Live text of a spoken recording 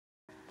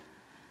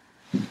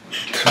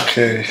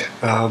Okay.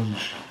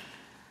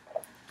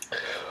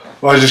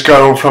 Well, I just got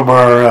home from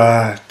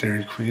our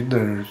Dairy Queen,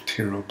 our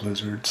Hero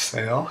Blizzard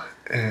sale,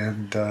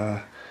 and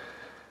I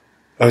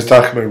was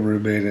talking to my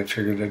roommate. I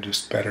figured I'd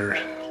just better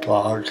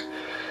blog.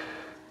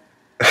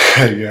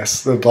 I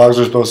guess the blogs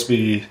are supposed to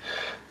be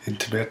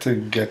intimate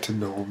and get to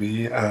know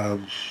me,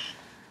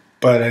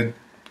 but I'd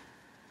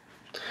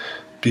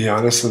be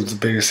honest. The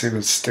biggest thing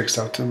that sticks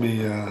out to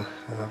me,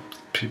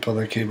 people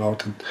that came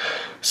out and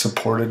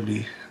supported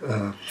me.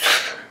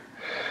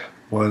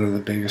 One of the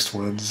biggest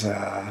ones.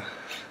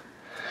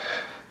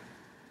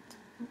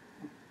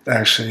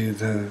 Actually,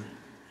 the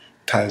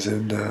ties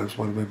in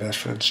one of my best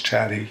friends,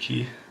 Chad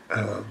Hickey,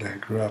 that I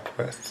grew up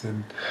with,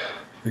 and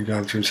we've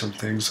gone through some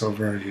things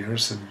over our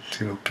years, and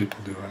people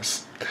knew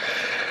us.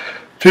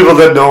 People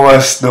that know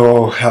us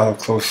know how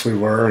close we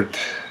were,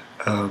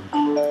 and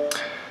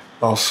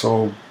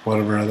also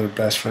one of our other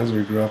best friends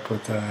we grew up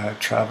with,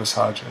 Travis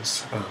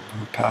Hodges,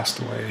 who passed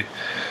away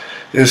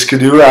in a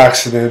skidoo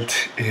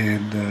accident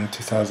in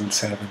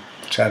 2007.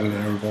 Chad and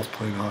I were both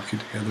playing hockey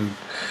together.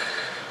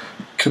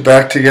 Come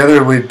back together,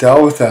 and we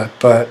dealt with that.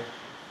 But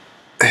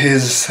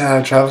his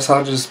Travis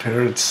Hodges'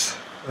 parents,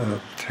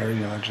 Terry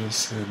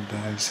Hodges and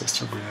his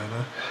sister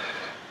Brianna,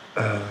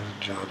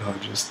 John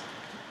Hodges,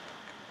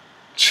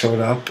 showed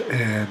up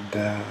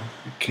and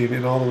came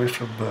in all the way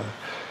from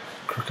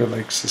Crooked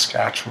Lake,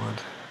 Saskatchewan,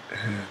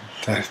 and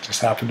I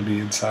just happened to be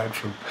inside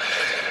from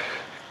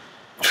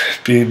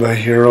being my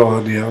hero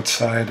on the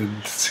outside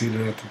and seeing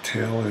her at the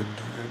tail, and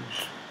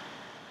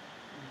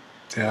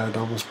yeah, it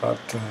almost brought.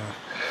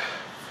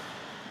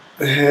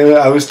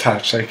 I was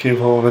touched. I came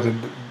home,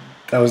 and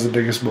that was the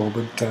biggest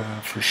moment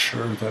for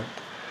sure.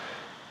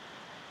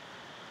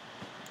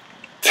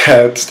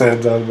 That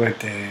stands out of my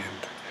day.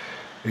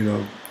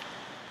 And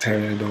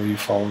Terry, I know you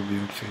follow me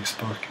on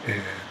Facebook,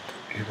 and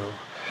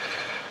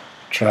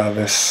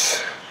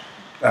Travis,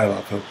 I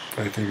love him.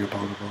 I think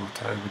about him all the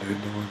time, and I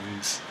know that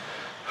he's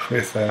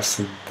with us.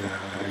 And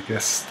I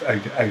guess I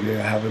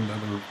have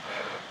another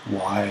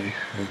why.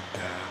 And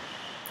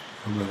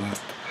on my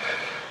last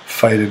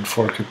fight in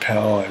Fort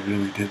Capel, I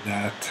really did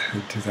that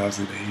in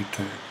 2008.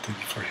 I did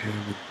it for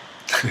him.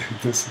 And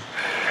this is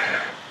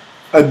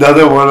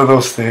another one of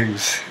those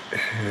things.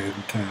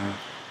 And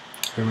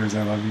anyways,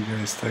 I love you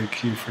guys.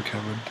 Thank you for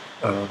coming.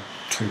 I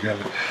got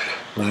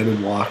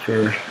Landon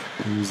Walker,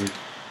 who's a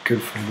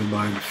good friend of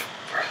mine.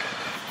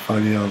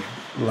 Funny how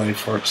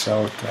life works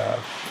out.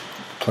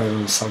 Playing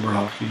on a summer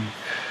hockey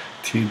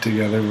team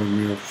together when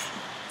we were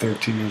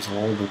 13 years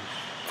old, and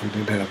we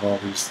didn't have all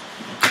these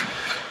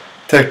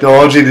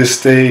technology to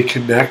stay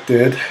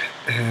connected,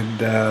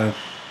 and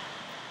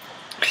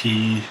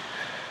we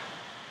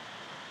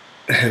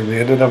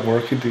ended up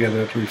working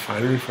together at the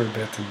refinery for a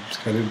bit, and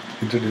got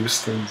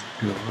introduced, and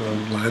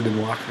Landon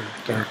Walker,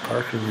 Derek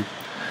Parker.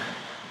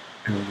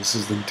 This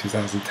is in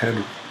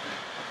 2010.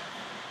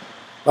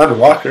 Landon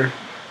Walker,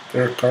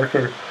 Derek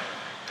Parker.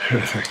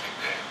 Like,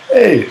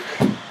 hey,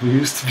 we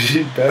used to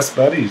be best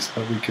buddies,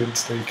 but we couldn't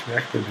stay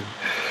connected,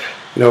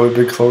 and we've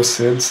been close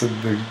since.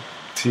 And the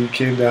team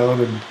came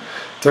down and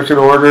took an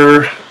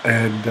order,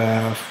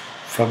 and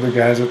from the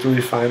guys at the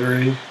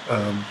refinery,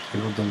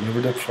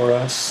 delivered it for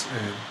us,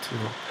 and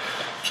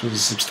which was a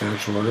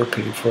substantial order,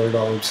 paid for it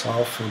all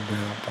himself, and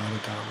brought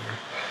it down there.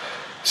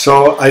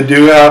 So I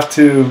do have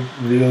to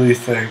really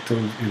thank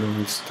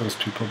those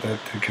people that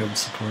come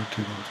support,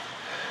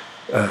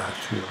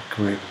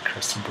 Gwen and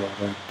Kristen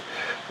Brova,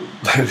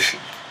 and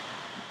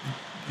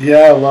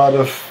yeah, a lot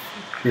of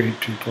great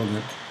people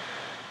that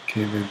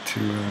came in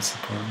to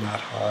support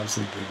Matt Haas,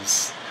 and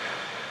there's.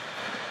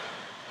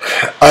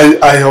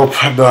 I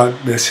hope I'm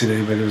not missing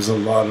anybody. There was a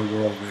lot of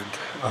whirlwind.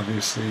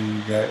 Obviously,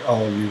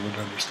 all of you would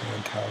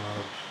understand how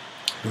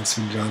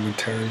missing John and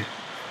Terry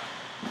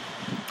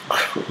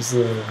was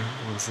a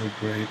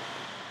great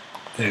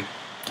thing.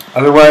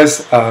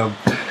 Otherwise,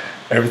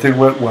 everything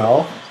went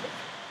well.